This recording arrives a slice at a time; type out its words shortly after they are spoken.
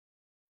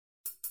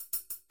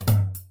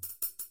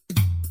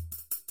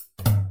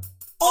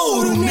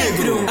Ouro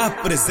Negro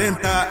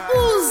apresenta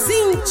Os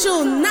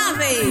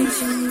Intunáveis.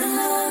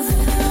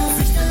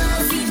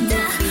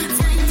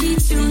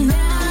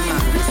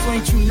 Sou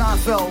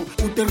intunável,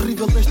 o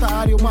terrível desta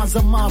área, o mais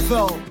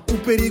amável. O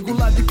perigo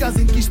lá de casa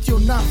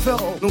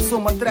inquestionável. Não sou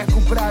uma drag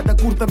cobrada,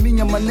 curta a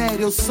minha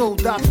maneira, eu sou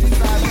da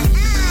cidade.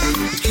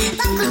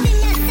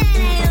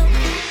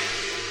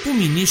 O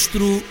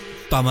Ministro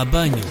toma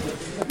banho.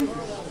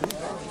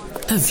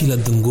 A vila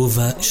de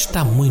Nguva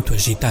está muito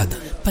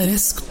agitada.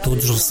 Parece que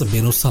todos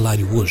receberam o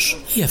salário hoje.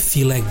 E a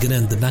fila é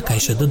grande na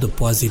caixa de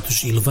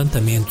depósitos e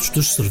levantamentos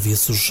dos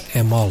serviços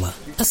Emola.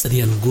 A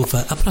Regula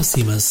Nguva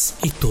aproxima-se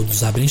e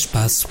todos abrem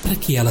espaço para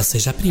que ela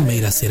seja a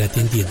primeira a ser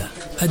atendida.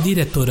 A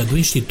diretora do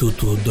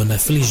instituto, Dona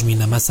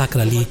Felizmina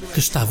Massacrali, que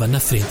estava na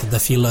frente da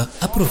fila,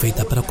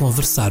 aproveita para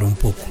conversar um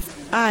pouco.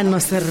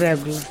 Nossa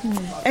Regula.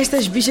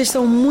 Estas bichas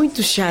são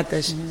muito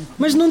chatas,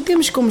 mas não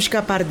temos como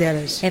escapar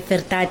delas. É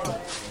verdade.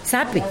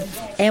 Sabe,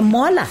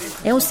 Emola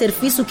é um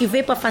serviço que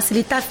veio para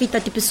facilitar a vida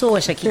de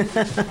pessoas aqui.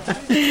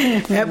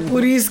 É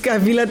por isso que a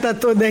vila está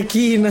toda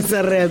aqui,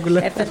 nossa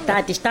Regula. É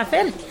verdade, está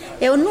vendo?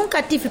 Eu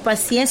nunca tive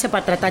paciência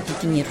para tratar de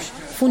dinheiros.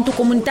 Fundo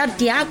comunidade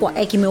de água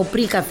é que me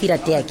obriga a vir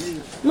até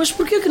aqui. Mas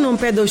por que não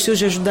pede aos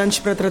seus ajudantes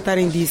para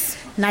tratarem disso?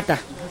 Nada.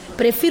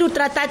 Prefiro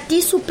tratar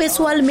disso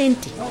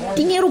pessoalmente.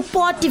 Dinheiro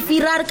pode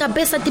virar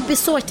cabeça de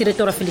pessoas,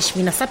 diretora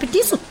Felizmina. Sabe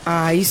disso?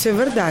 Isso é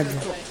verdade.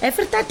 É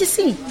verdade,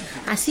 sim.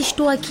 Assim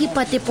estou aqui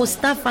para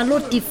depositar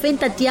valor de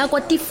venda de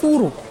água de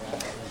furo.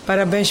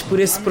 Parabéns por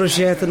esse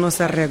projeto,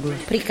 nossa Regula.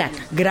 Obrigada.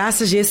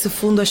 Graças a esse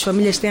fundo, as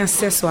famílias têm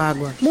acesso à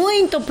água.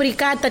 Muito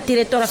obrigada,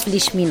 diretora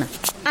Felizmina.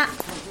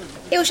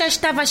 Eu já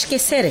estava a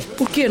esquecer.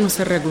 O que,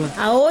 nossa Regula?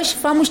 Hoje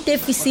vamos ter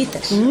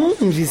visitas.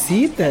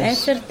 Visitas? É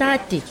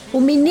verdade.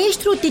 O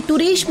Ministro de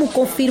Turismo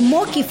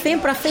confirmou que vem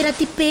para a feira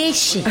de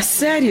peixe.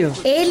 Sério?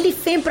 Ele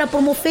vem para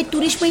promover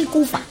turismo em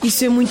Cuba.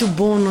 Isso é muito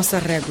bom, nossa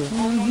Regula.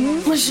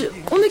 Mas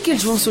onde é que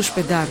eles vão se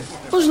hospedar?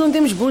 Nós não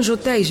temos bons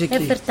hotéis aqui. É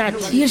verdade.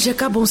 E eles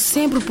acabam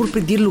sempre por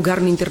pedir lugar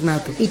no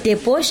internato. E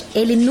depois,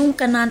 ele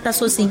nunca anda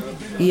sozinho.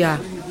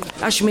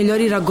 Acho melhor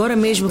ir agora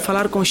mesmo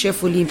falar com o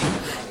chefe Olímpio,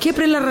 que é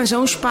para ele arranjar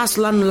um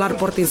espaço lá no lar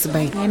Portem-se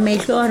Bem. É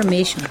melhor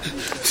mesmo.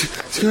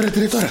 Senhora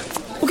diretora.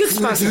 O que se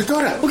passa?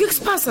 Diretora. O que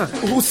se passa?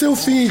 O seu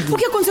filho. O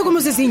que aconteceu com o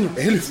meu Zezinho?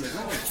 Ele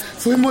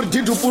foi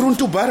mordido por um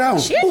tubarão.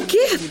 O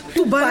quê?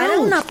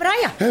 Tubarão? Na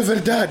praia? É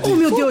verdade. Oh,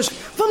 meu Deus.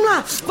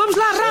 Vamos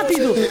lá,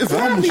 rápido.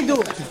 Vamos.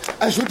 Rápido.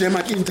 Ajude-me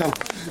aqui, então.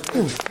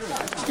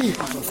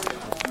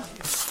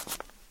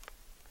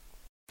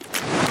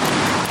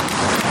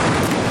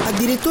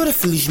 A diretora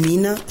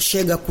Felizmina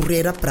chega a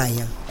correr à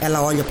praia.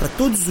 Ela olha para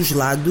todos os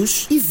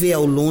lados e vê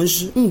ao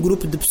longe um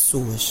grupo de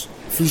pessoas.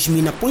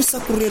 Felizmina põe-se a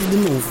correr de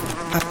novo.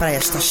 A praia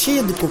está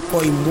cheia de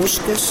cocó e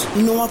moscas e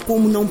não há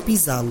como não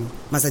pisá-lo.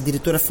 Mas a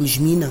diretora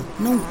Felizmina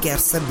não quer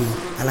saber.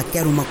 Ela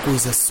quer uma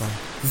coisa só: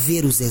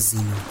 ver o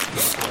Zezinho.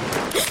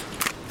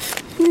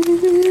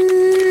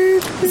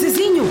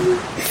 Zezinho!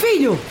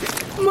 Filho!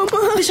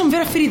 Mamãe! Deixa-me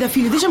ver a ferida,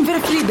 filho. Deixa-me ver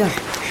a ferida.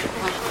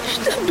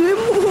 Está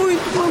doendo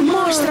muito, mamãe.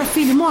 Mostra,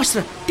 filho,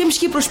 mostra. Temos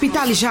que ir para o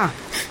hospital já.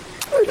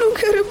 Eu não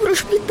quero ir para o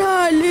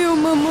hospital,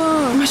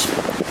 mamãe. Mas,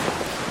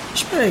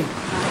 espera aí.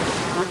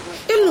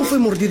 Ele não foi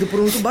mordido por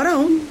um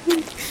tubarão.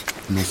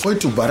 Não foi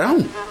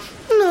tubarão?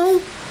 Não.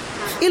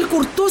 Ele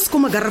cortou-se com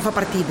uma garrafa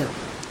partida.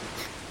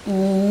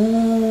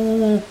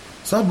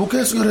 Sabe o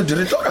que, senhora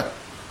diretora?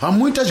 Há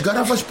muitas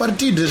garrafas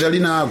partidas ali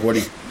na água.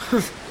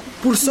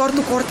 Por sorte,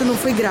 o corte não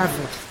foi grave.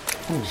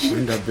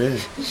 Ainda bem.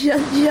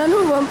 Já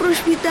não vamos para o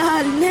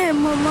hospital, né,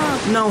 mamãe?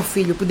 Não,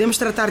 filho, podemos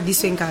tratar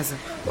disso em casa.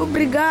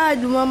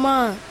 Obrigado,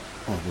 mamãe.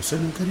 Você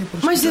não queria ir para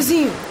o Mas, hospital?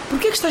 Zezinho, por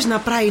que estás na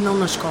praia e não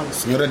na escola?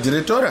 Senhora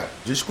diretora,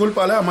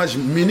 desculpa lá, mas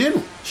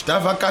menino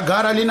estava a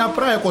cagar ali na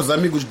praia com os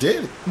amigos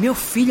dele. Meu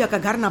filho a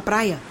cagar na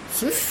praia?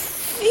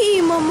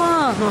 Sim,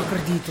 mamãe. Não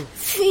acredito.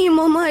 Sim,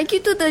 mamãe,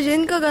 aqui toda a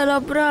gente caga na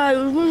praia,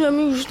 os meus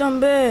amigos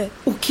também.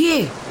 O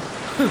quê?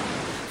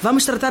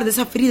 Vamos tratar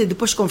dessa ferida e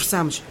depois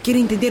conversamos. Quero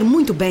entender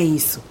muito bem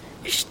isso.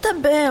 Está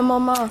bem,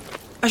 mamãe.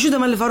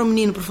 Ajuda-me a levar o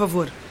menino, por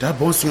favor. Tá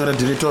bom, senhora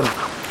diretora.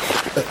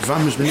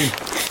 Vamos, menino.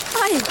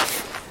 Ai,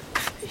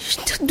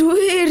 está a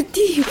doer,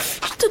 tio.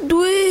 Está a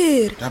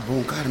doer. Tá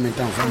bom, Carmen,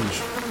 então vamos.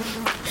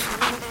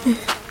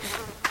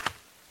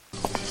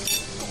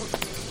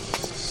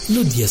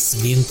 No dia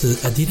seguinte,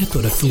 a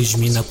diretora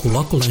Felizmina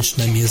coloca o lanche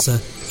na mesa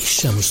e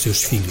chama os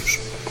seus filhos.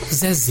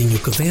 Zezinho,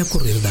 que vem a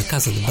correr da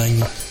casa de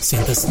banho,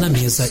 senta-se na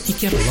mesa e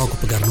quer logo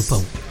pegar no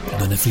pão.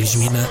 Dona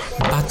Felizmina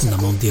bate na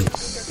mão dele.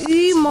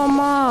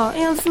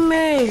 Mamãe, é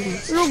mesmo.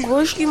 Eu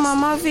gosto que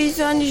mamãe fez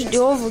anos de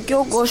ovo, que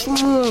eu gosto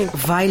muito.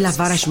 Vai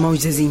lavar as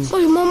mãos, Zezinho.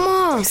 Mas,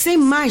 mamãe... Sem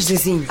mais,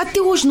 Zezinho. Até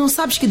hoje não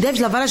sabes que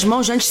deves lavar as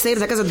mãos antes de sair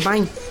da casa de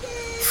banho?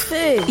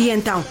 Sei. E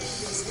então?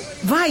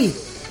 Vai!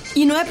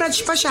 E não é para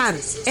despachar,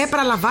 é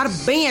para lavar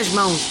bem as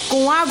mãos,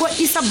 com água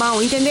e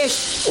sabão,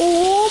 entendeste?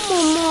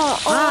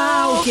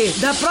 Mamãe... O quê?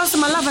 Da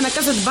próxima lava na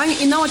casa de banho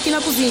e não aqui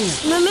na cozinha.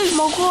 Não é a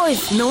mesma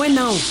coisa. Não é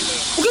não.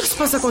 O que é que se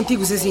passa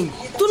contigo, Zezinho?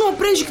 Tu não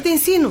aprendes o que te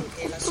ensino?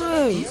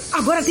 Sei.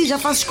 Agora ti já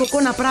fazes cocô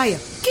na praia.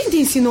 Quem te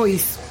ensinou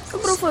isso? É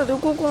para fazer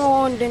cocô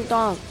onde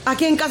então?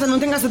 Aqui em casa não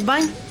tem casa de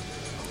banho?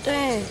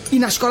 Tem. E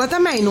na escola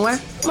também, não é?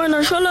 Mas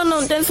na escola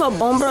não tem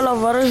sabão para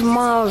lavar as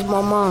mãos,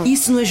 mamãe.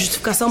 Isso não é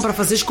justificação para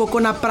fazeres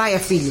cocô na praia,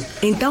 filho.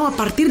 Então, a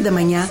partir da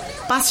manhã,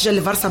 passes a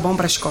levar sabão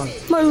para a escola.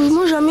 Mas os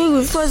meus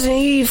amigos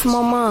fazem isso,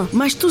 mamãe.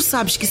 Mas tu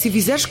sabes que se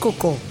fizeres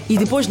cocô e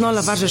depois não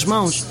lavares as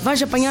mãos,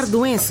 vais apanhar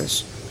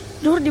doenças.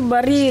 Dor de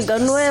barriga,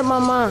 não é,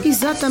 mamãe?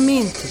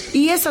 Exatamente.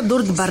 E essa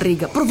dor de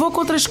barriga provoca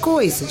outras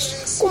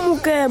coisas. Como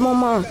que é,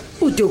 mamãe?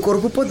 O teu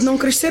corpo pode não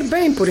crescer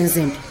bem, por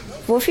exemplo.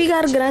 Vou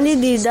ficar grande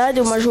de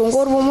idade, mas com um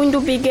corpo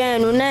muito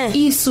pequeno, né?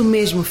 Isso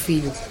mesmo,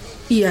 filho.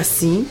 E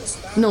assim,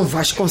 não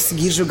vais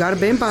conseguir jogar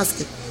bem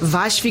basquete.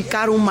 Vais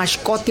ficar um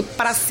mascote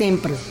para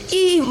sempre.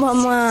 Ih,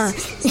 mamãe.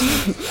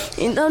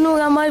 Então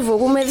nunca mais vou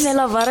comer sem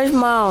lavar as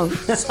mãos.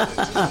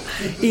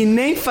 E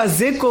nem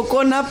fazer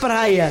cocô na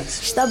praia.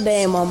 Está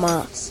bem,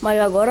 mamãe. Mas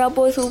agora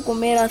posso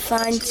comer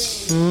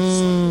assante.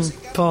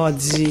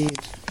 Pode.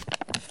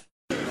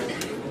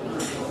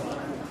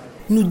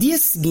 No dia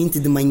seguinte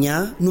de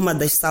manhã, numa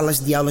das salas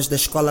de aulas da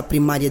escola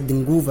primária de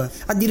Nguva,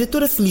 a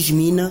diretora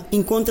Felizmina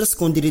encontra-se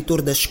com o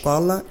diretor da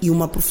escola e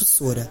uma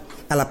professora.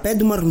 Ela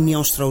pede uma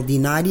reunião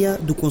extraordinária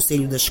do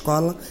conselho da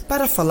escola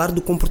para falar do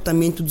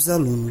comportamento dos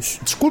alunos.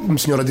 Desculpe-me,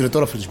 senhora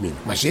diretora Felizmina,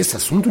 mas esse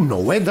assunto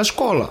não é da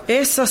escola.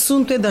 Esse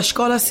assunto é da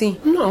escola, sim.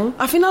 Não.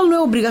 Afinal, não é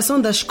obrigação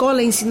da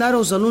escola ensinar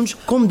aos alunos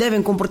como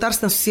devem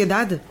comportar-se na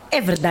sociedade?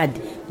 É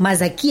verdade,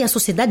 mas aqui a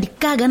sociedade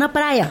caga na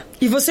praia.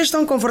 E vocês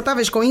estão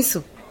confortáveis com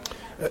isso?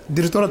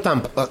 Diretora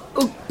Tampa,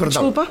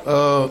 perdão. Desculpa?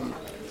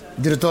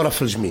 Diretora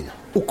Felizmina,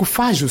 o que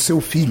faz o seu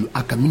filho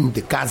a caminho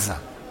de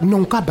casa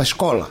não cabe à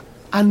escola.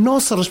 A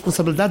nossa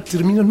responsabilidade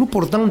termina no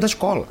portão da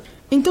escola.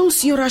 Então o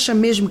senhor acha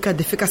mesmo que a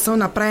defecação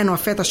na praia não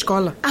afeta a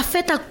escola?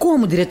 Afeta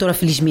como, diretora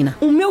Felizmina?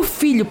 O meu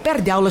filho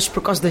perde aulas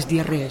por causa das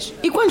diarreias.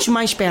 E quantos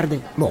mais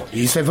perdem? Bom,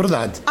 isso é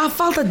verdade. A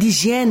falta de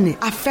higiene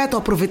afeta o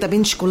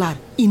aproveitamento escolar.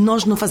 E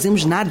nós não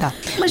fazemos nada.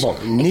 Bom,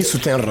 nisso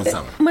tem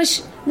razão.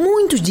 Mas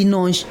muitos de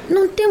nós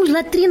não temos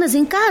latrinas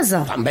em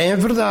casa. Também é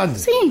verdade.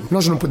 Sim.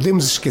 Nós não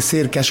podemos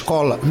esquecer que a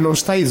escola não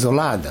está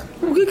isolada.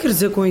 O que quer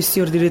dizer com isso,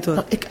 senhor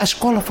diretor? É que a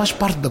escola faz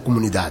parte da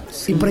comunidade.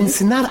 Sim. E para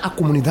ensinar a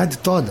comunidade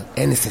toda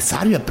é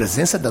necessário a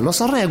presença da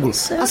nossa Regula,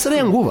 a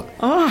Regula Nguva.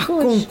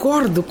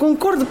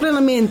 Concordo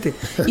plenamente.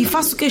 E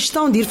faço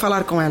questão de ir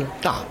falar com ela.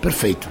 Tá,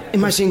 perfeito.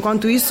 Mas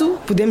enquanto isso,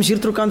 podemos ir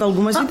trocando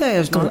algumas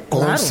ideias, não?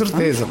 Com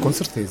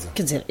certeza.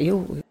 Quer dizer,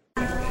 eu...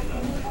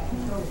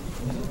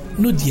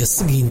 No dia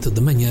seguinte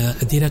de manhã,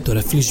 a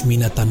diretora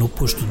Felizmina está no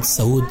posto de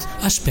saúde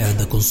à espera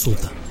da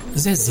consulta.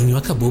 Zezinho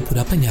acabou por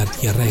apanhar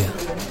diarreia.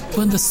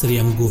 Quando a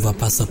Regula Nguva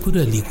passa por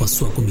ali com a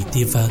sua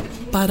comitiva,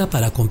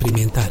 para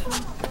cumprimentar.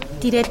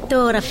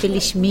 Diretora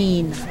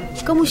Felizmina,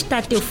 como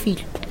está teu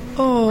filho?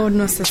 Oh,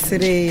 nossa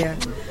sereia.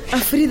 A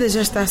ferida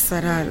já está a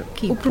sarar.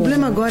 O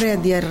problema agora é a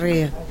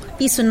diarreia.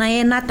 Isso não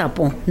é nada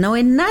bom. Não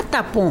é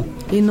nada bom.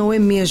 E não é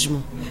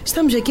mesmo.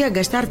 Estamos aqui a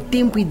gastar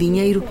tempo e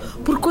dinheiro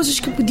por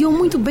coisas que podiam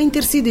muito bem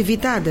ter sido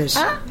evitadas.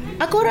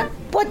 Agora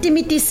pode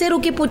me dizer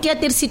o que podia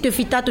ter sido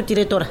evitado,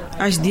 diretora?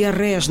 As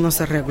diarreias,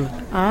 nossa Regula.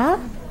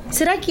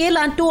 Será que ele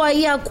andou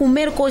aí a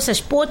comer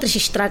coisas podres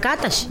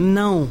estragadas?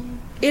 Não.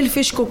 Ele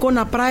fez cocô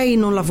na praia e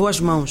não lavou as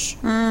mãos.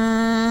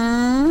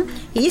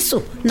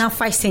 Isso não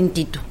faz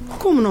sentido.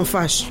 Como não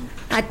faz?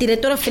 A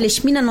diretora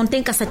Felizmina não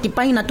tem casa de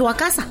banho na tua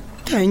casa?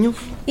 Tenho.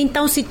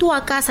 Então, se tua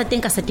casa tem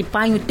casa de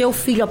banho, teu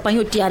filho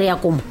apanhou diarreia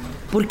como?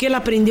 Porque ele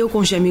aprendeu com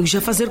os amigos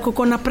a fazer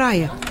cocô na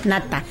praia.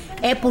 Nada.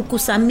 É porque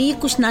os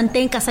amigos não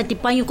têm casa de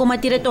banho como a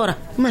diretora.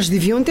 Mas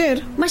deviam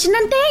ter. Mas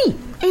não tem.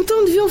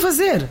 Então deviam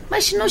fazer.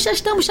 Mas nós já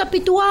estamos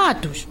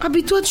habituados.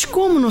 Habituados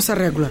como, nossa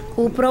Regula?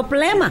 O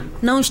problema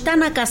não está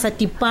na casa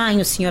de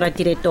banho, senhora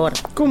diretora.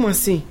 Como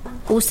assim?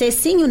 O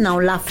Cecinho não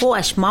lavou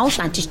as mãos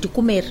antes de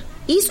comer.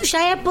 Isso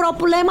já é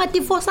problema de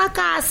vossa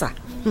casa.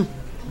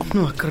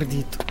 Não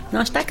acredito.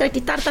 Não está a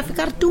acreditar, está a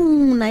ficar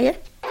não é?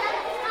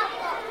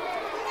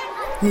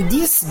 No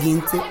dia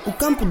seguinte, o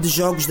campo de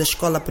jogos da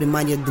escola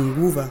primária de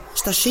Nguva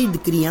está cheio de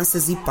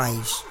crianças e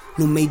pais.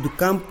 No meio do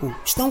campo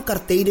estão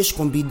carteiras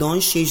com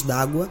bidões cheios de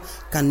água,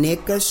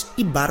 canecas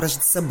e barras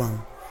de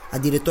sabão. A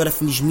diretora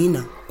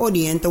Felizmina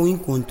orienta o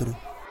encontro.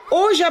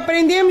 Hoje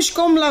aprendemos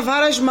como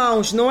lavar as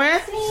mãos, não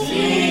é?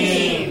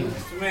 Sim!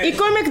 E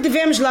como é que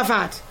devemos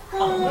lavar?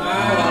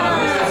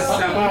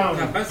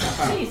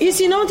 E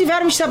se não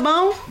tivermos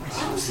sabão?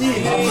 Sim.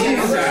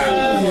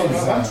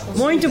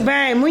 Muito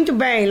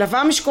bem.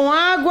 Lavamos com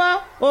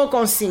água ou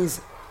com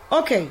cinza?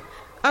 Ok.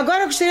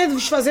 Agora gostaria de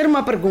vos fazer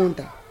uma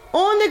pergunta.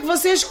 Onde é que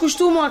vocês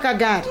costumam a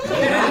cagar?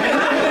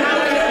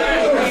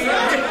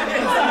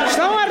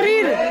 Estão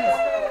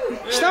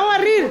a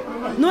rir?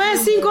 Não é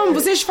assim como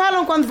vocês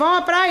falam quando vão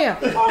à praia?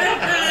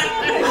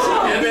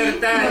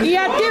 E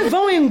até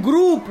vão em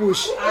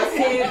grupos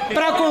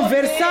para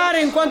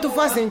conversar enquanto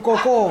fazem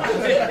cocô.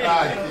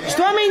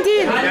 Estou a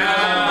mentir?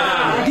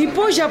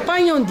 Depois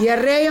apanham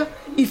diarreia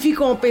e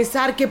ficam a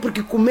pensar que é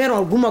porque comeram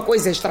alguma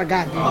coisa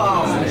estragada.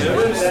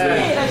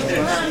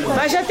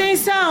 Mas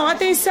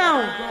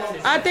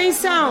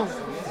atenção.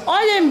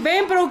 Olhem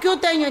bem para o que eu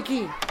tenho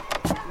aqui.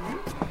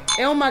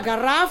 é uma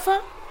garrafa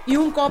e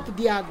um copo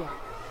de água.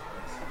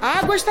 A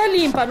água está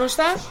limpa, não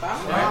está? Está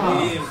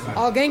limpa.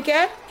 Alguém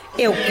quer?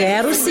 Eu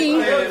quero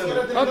sim.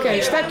 Ok,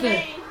 está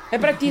aqui. É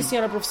para ti,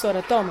 senhora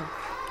professora. Toma.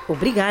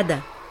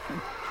 Obrigada.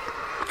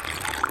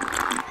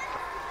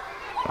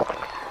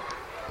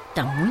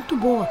 Está muito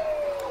boa.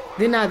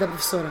 De nada,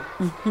 professora.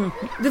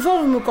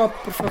 Devolve-me o copo,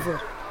 por favor.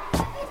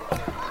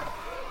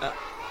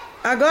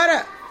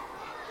 Agora,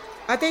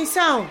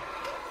 atenção.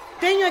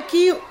 Tenho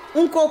aqui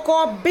um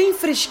cocó bem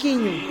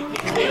fresquinho.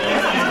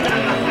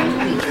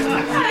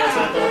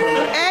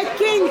 É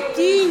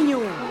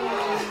quentinho.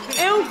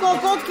 É um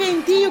cocô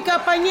quentinho que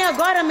apanhei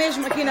agora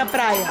mesmo aqui na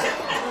praia.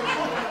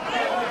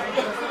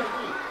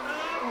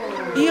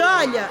 E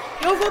olha,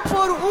 eu vou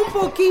pôr um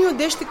pouquinho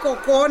deste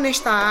cocô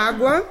nesta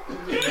água.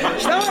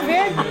 Estão a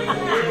ver?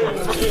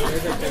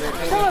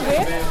 Estão a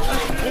ver?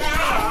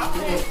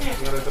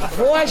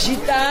 Vou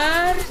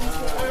agitar.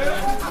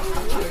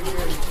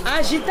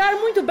 Agitar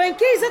muito bem,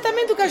 que é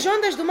exatamente o que as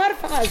ondas do mar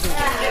fazem.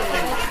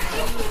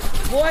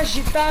 Vou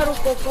agitar o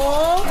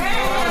cocô.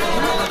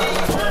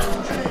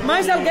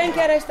 Mais alguém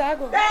quer esta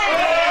água?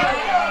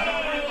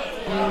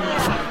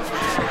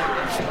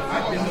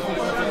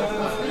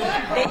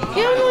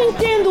 Eu não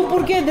entendo o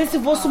porquê desse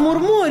vosso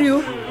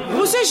murmúrio.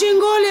 Vocês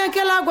engolem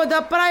aquela água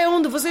da praia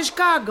onde vocês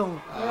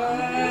cagam.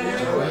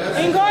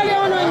 Engolem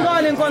ou não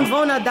engolem quando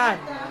vão nadar?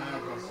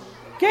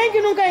 Quem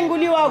que nunca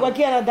engoliu água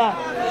aqui a nadar?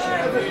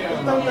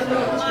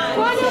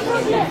 Qual é o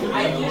problema?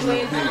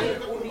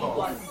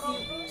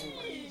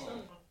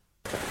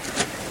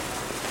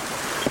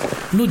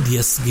 No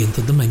dia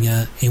seguinte de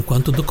manhã,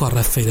 enquanto decorre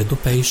a feira do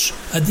peixe,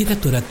 a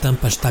diretora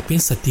Tampa está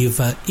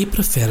pensativa e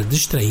prefere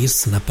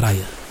distrair-se na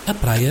praia. A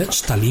praia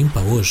está limpa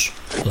hoje.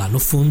 Lá no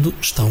fundo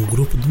está um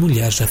grupo de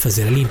mulheres a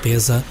fazer a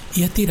limpeza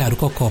e a tirar o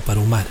cocó para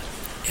o mar.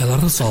 Ela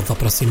resolve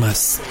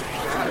aproximar-se.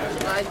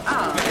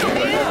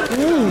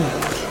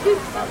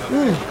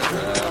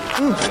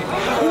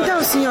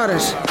 Então,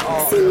 senhoras.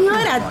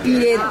 Senhora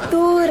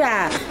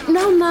diretora,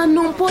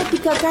 não pode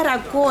cagar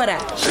agora.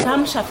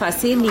 Estamos a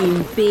fazer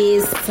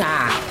limpeza.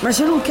 Mas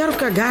eu não quero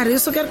cagar, eu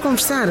só quero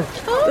conversar.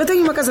 Eu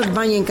tenho uma casa de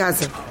banho em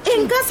casa.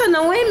 Em casa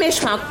não é a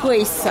mesma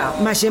coisa.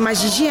 Mas é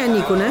mais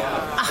higiênico, né?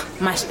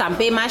 Mas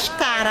também mais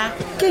cara.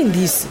 Quem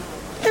disse?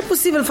 É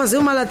possível fazer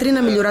uma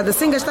latrina melhorada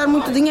sem gastar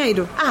muito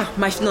dinheiro.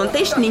 Mas não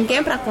tens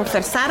ninguém para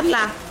conversar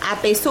lá. A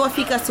pessoa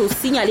fica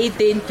sozinha ali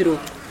dentro.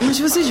 Mas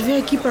vocês vêm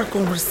aqui para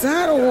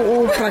conversar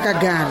ou para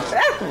cagar?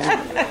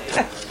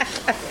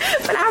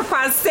 Para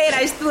fazer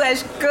as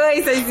tuas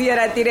coisas,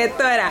 senhora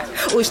diretora.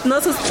 Os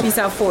nossos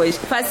bisavós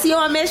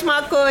faziam a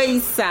mesma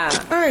coisa.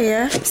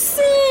 É?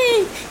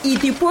 Sim. E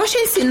depois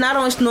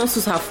ensinaram os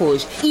nossos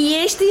avós. E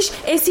estes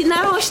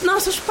ensinaram os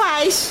nossos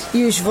pais.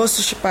 E os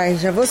vossos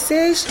pais a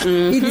vocês.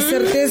 E de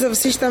certeza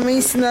vocês também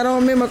ensinaram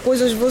a mesma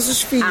coisa aos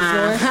vossos filhos,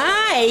 não é?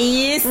 É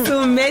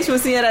isso mesmo,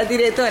 senhora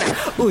diretora.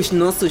 Os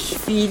nossos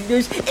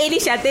filhos,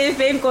 eles até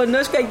vêm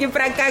conosco aqui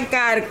para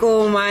cagar.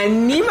 Como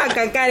anima a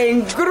cagar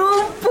em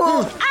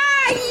grupo.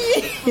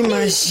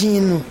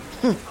 Imagino.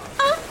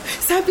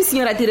 Sabe,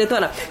 senhora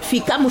diretora,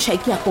 ficamos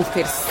aqui a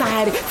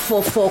conversar,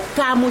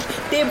 fofocamos,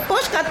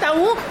 depois cada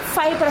um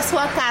vai para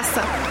sua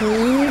casa.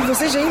 E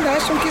vocês ainda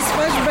acham que isso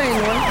faz bem,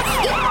 não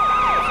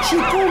é?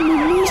 Chegou o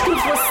ministro,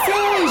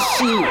 vocês!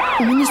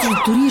 O ministro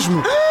do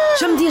turismo?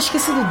 Já me tinha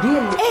esquecido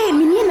dele.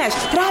 Meninas,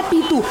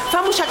 rápido,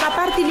 vamos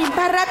acabar de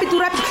limpar, rápido.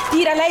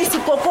 Tira lá esse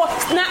cocô,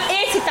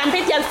 esse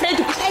também de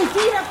Alfredo.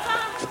 Tira,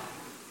 pá.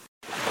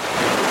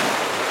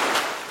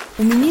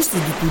 O ministro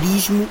do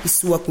turismo e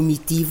sua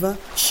comitiva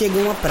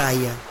chegam à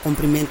praia,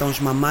 cumprimentam as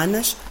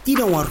mamanas,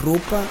 tiram a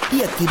roupa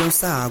e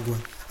atiram-se à água.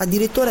 A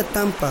diretora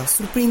Tampa,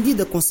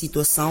 surpreendida com a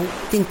situação,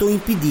 tentou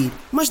impedir,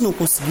 mas não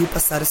conseguiu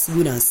passar a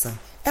segurança.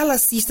 Ela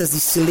assiste as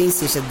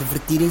excelências a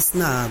divertirem-se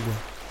na água.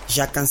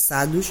 Já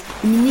cansados,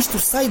 o ministro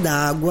sai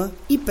da água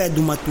e pede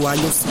uma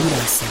toalha ao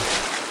segurança.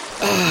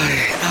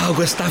 A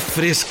água está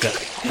fresca.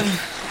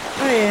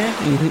 É?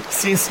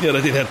 Sim,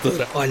 senhora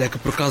diretora. Olha que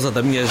por causa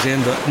da minha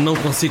agenda não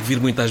consigo vir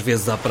muitas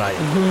vezes à praia.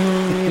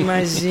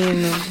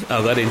 Imagino.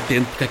 Agora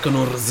entendo porque é que eu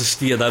não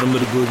resisti a dar um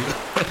mergulho.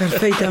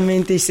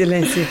 Perfeitamente,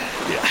 excelência.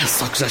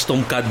 Só que já estou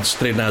um bocado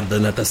destreinado da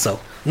natação.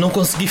 Não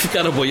consegui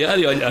ficar a boiar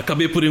e olha,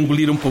 acabei por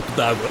engolir um pouco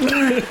de água.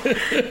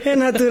 É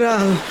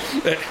natural.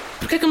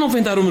 Porquê é que não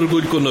vem dar um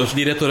mergulho connosco,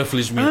 diretora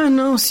Felizmente?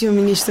 Não, senhor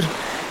ministro.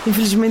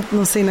 Infelizmente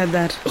não sei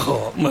nadar.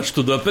 Mas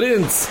tudo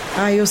aprende-se.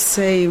 Eu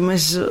sei,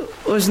 mas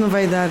hoje não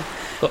vai dar.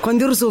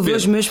 Quando eu resolver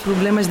os meus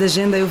problemas de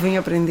agenda, eu venho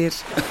aprender.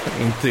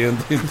 Entendo.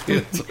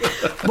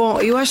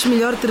 Bom, eu acho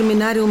melhor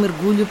terminar o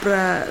mergulho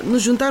para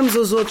nos juntarmos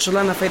aos outros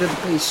lá na feira do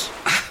peixe.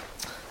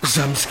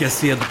 Já me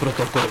esquecia do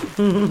protocolo.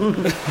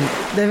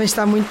 Devem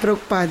estar muito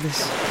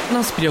preocupadas.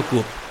 Não se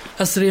preocupe.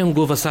 A Regula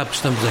Nguva sabe que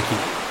estamos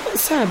aqui.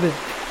 Sabe?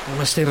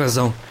 Mas tem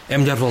razão. É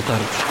melhor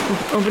voltarmos.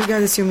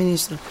 Obrigada, senhor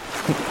ministro.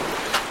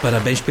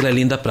 Parabéns pela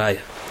linda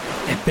praia.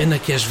 É pena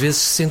que às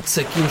vezes sente-se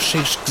aqui um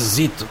cheiro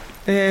esquisito.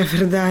 É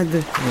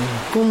verdade.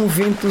 Como o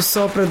vento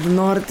sopra do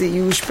norte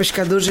e os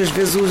pescadores às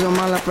vezes usam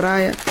mal a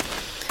praia,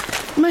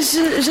 Mas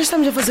já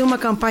estamos a fazer uma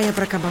campanha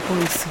para acabar com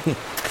isso.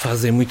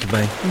 Fazem muito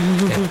bem.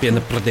 É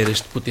pena perder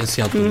este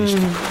potencial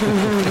turístico.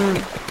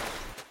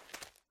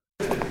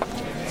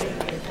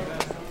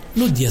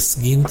 No dia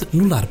seguinte,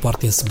 no lar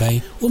Portem-se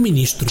Bem, o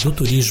Ministro do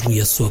Turismo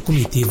e a sua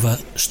comitiva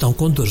estão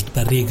com dores de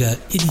barriga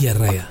e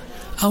diarreia.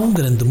 Há um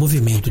grande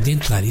movimento de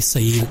entrar e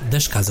sair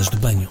das casas de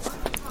banho.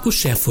 O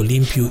chefe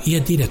Olímpio e a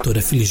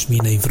diretora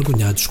Felizmina,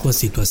 envergonhados com a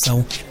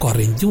situação,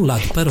 correm de um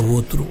lado para o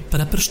outro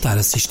para prestar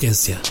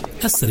assistência.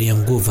 A Regula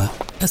Nguva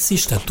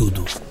assiste a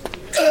tudo.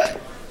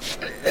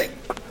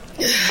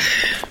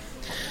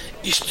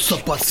 Isto só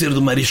pode ser do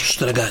marisco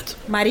estragado.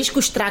 Marisco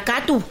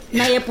estragado?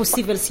 Não é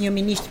possível, senhor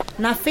Ministro.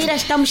 Na feira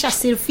estamos a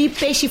servir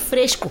peixe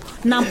fresco.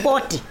 Não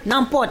pode,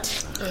 não pode.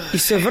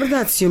 Isso é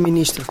verdade, senhor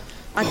Ministro.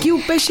 Aqui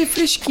o peixe é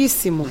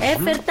fresquíssimo. É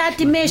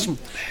verdade mesmo.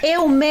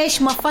 Eu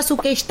mesma faço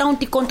questão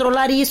de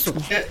controlar isso.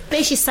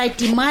 Peixe sai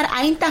de mar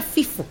ainda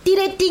fifo,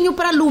 direitinho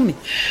para lume.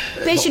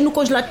 Peixe no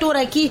congelador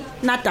aqui,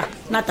 nada.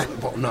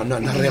 Bom, na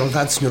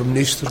realidade, senhor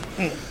Ministro,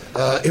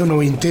 eu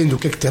não entendo o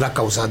que terá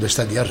causado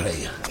esta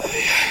diarreia.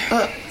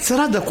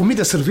 Será da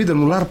comida servida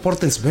no lar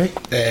Portem-se Bem?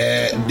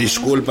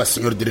 Desculpa,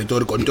 senhor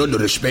diretor, com todo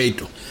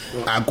respeito.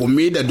 A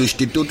comida do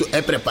instituto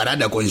é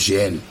preparada com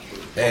higiene.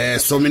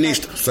 Sou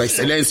ministro, Sua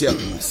Excelência,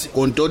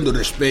 com todo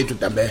respeito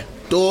também.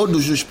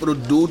 Todos os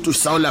produtos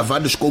são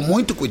lavados com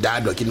muito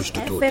cuidado aqui no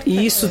instituto.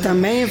 Isso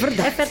também é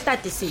verdade. É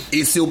verdade, sim.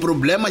 E se o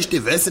problema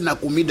estivesse na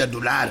comida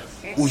do lar,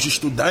 os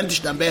estudantes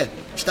também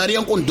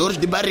estariam com dores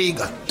de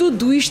barriga.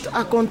 Tudo isto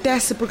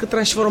acontece porque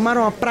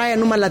transformaram a praia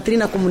numa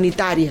latrina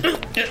comunitária.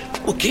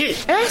 O quê?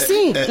 É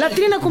sim,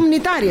 latrina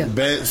comunitária.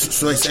 Bem,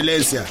 Sua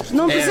Excelência...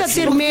 Não precisa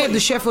ter medo,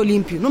 chefe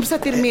Olímpio. Não precisa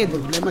ter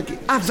medo.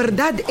 A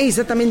verdade é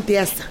exatamente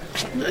essa.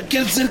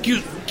 Quer dizer que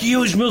eu e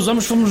os meus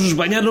homens fomos nos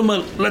banhar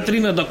numa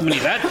latrina da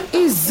comunidade?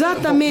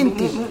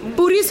 Exatamente.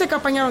 Por isso é que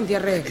apanharam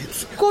diarreia.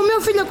 Com o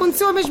meu filho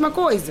aconteceu a mesma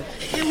coisa.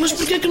 Mas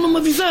por que é que não me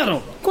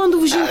avisaram? Quando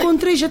vos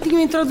encontrei já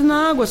tinham entrado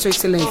na água, Sua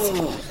Excelência.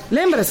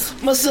 Lembra-se?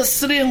 Mas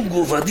a Regula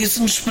Nguva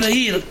disse-nos para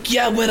ir, que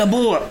a água era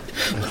boa.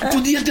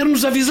 Podia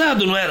ter-nos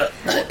avisado, não era?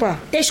 Opa.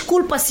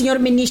 Desculpa, senhor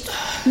Ministro.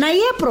 Não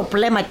é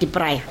problema de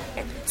praia.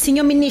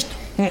 Senhor Ministro,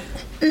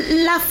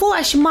 lavou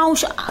as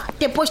mãos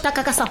depois da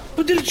cagação.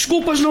 Pedir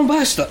desculpas não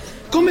basta.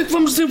 Como é que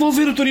vamos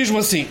desenvolver o turismo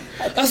assim?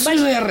 A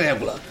senhora é a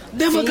régula.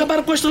 Deve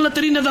acabar com esta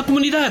latrina da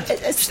comunidade.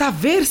 Está a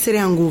ver,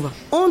 Regula Nguva?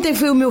 Ontem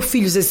foi o meu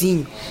filho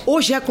Zezinho.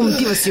 Hoje é a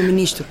comitiva, senhor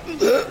Ministro.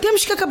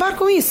 Temos que acabar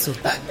com isso.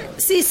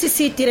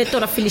 Sim,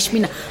 diretora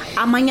Felizmina.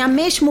 Amanhã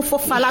mesmo vou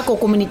falar com a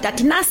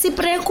comunidade. Não se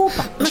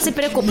preocupa.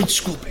 Me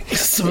desculpem.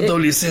 Se me dão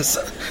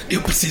licença,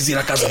 eu preciso ir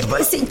à casa de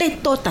banho. Sim, tem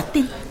tota,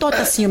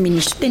 senhor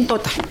Ministro. Tem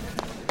tota.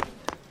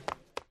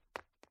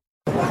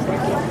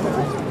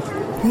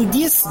 No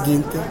dia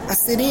seguinte, a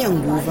Regula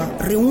Nguva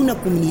reúne a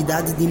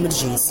comunidade de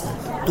emergência.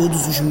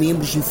 Todos os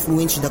membros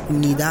influentes da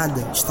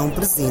comunidade estão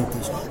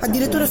presentes. A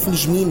diretora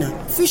Felizmina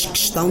fez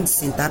questão de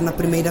sentar na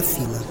primeira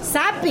fila.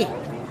 Sabe,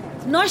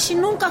 nós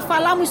nunca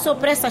falamos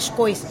sobre essas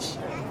coisas.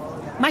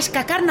 Mas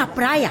cagar na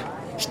praia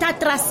está a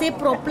trazer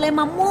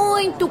problemas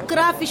muito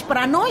graves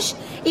para nós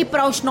e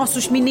para os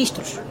nossos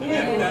ministros.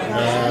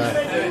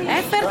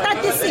 É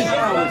verdade, sim.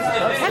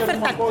 É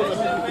verdade.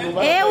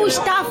 Eu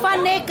estava a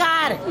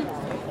negar.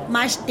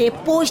 Mas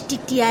depois de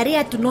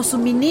diarreia do nosso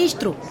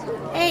ministro,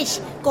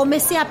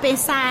 comecei a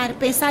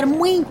pensar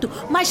muito,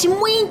 mas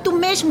muito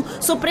mesmo,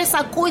 sobre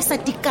essa coisa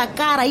de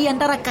cagar e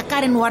andar a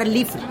cagar no ar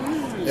livre.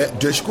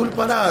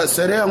 Desculpa lá,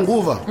 Regula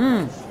Nguva.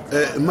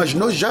 Mas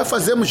nós já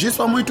fazemos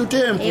isso há muito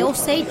tempo. Eu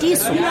sei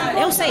disso,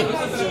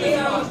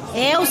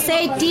 Eu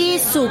sei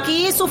disso,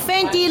 que isso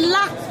vem de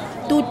lá,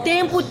 do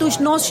tempo dos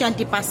nossos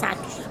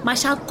antepassados.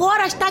 Mas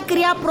agora está a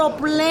criar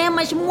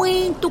problemas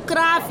muito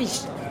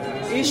graves.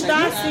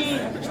 Está sim.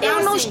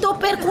 Eu não estou a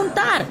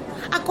perguntar.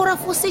 Agora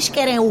vocês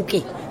querem o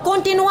quê?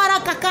 Continuar a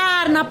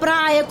cacar na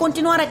praia,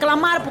 continuar a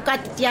reclamar por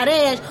causa de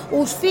diarreias,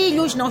 os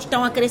filhos não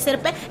estão a crescer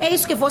bem. É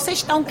isso que vocês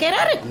estão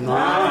querendo?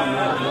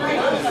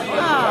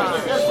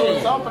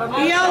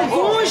 E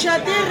alguns já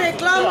até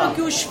reclamam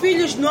que os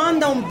filhos não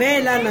andam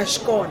bem lá na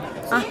escola.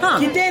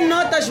 Que tem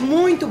notas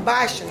muito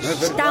baixas.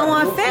 Estão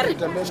a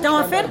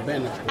ver?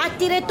 A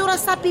diretora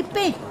sabe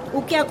bem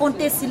o que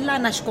acontece lá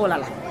na escola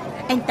lá.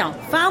 Então,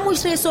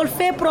 vamos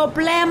resolver o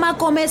problema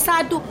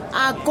começado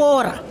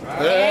agora.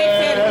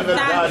 É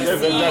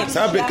verdade.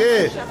 Sabe o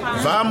quê?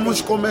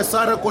 Vamos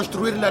começar a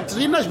construir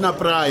latrinas na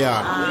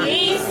praia.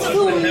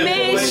 Isso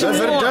mesmo. É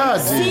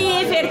verdade.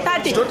 Sim, é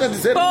verdade. Estou a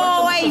dizer,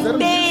 boa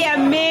ideia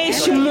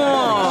mesmo.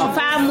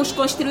 Vamos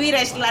construir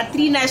as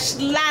latrinas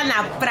lá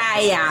na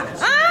praia.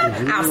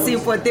 Assim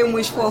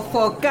podemos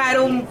fofocar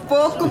um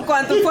pouco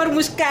quando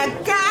formos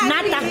cagar.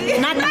 Nada.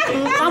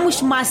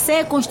 Vamos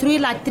construir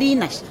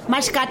latrinas.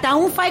 Mas cada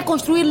um vai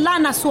construir lá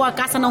na sua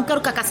casa. Não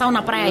quero cagação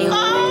na praia.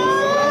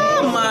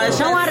 Mas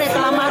não a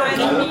reclamar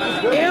aqui.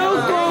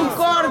 Eu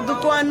concordo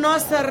com a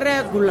nossa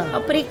Regula.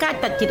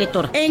 Obrigada,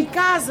 diretora. Em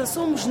casa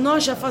somos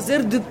nós a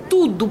fazer de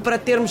tudo para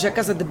termos a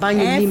casa de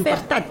banho limpa.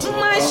 Verdade.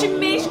 Mas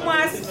mesmo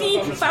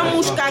assim,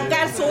 vamos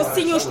cagar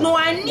sozinhos, não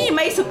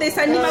anima. Isso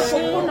desanima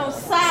como não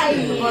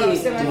sai.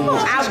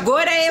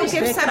 Agora eu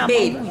quero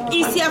saber,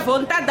 e se a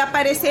vontade de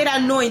aparecer à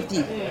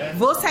noite,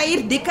 vou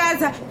sair de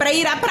casa para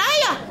ir à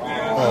praia?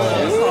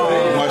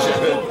 Mas,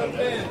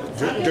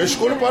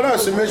 desculpa,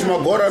 se mesmo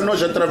agora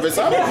nós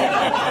atravessamos.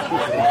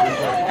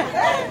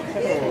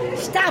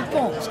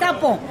 Está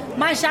bom.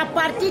 Mas a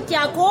partir de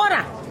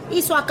agora,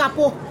 isso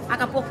acabou.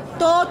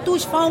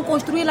 Todos vão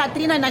construir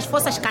latrinas nas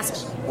vossas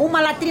casas.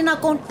 Uma latrina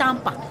com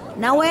tampa.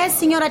 Não é,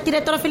 senhora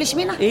diretora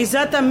Felizmina?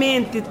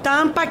 Exatamente.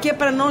 Tampa que é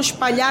para não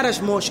espalhar as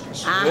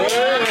moscas.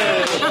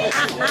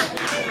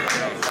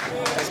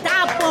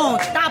 Está bom.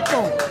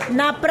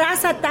 Na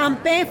praça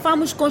também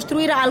vamos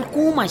construir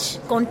algumas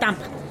com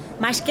tampa.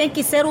 Mas quem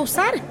quiser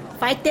usar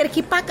vai ter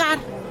que pagar.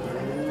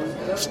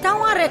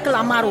 Estão a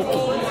reclamar o quê?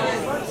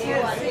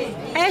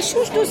 É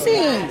justo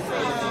sim.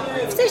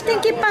 Vocês têm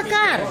que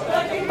pagar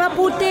para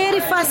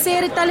poder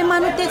fazer tal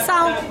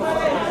manutenção.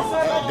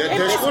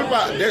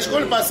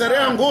 Desculpa,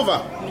 Regula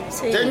Nguva.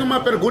 Tenho uma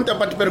pergunta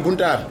para te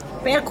perguntar.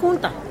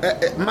 Pergunta.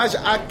 Mas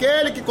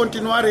aquele que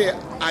continuar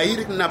a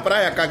ir na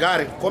praia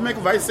cagar, como é que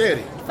vai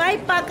ser? Vai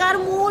pagar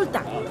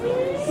multa.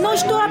 Não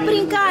estou a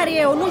brincar.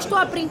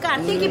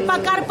 Tem que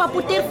pagar para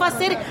poder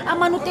fazer a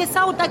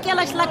manutenção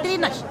daquelas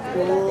latrinas.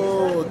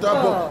 Tá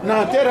bom.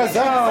 Não, tem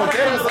razão.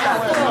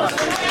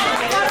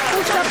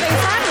 Custa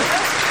pensar?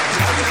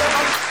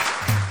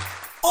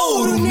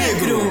 Ouro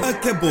Negro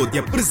acabou de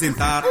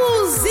apresentar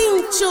Os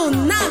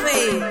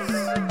Intionáveis.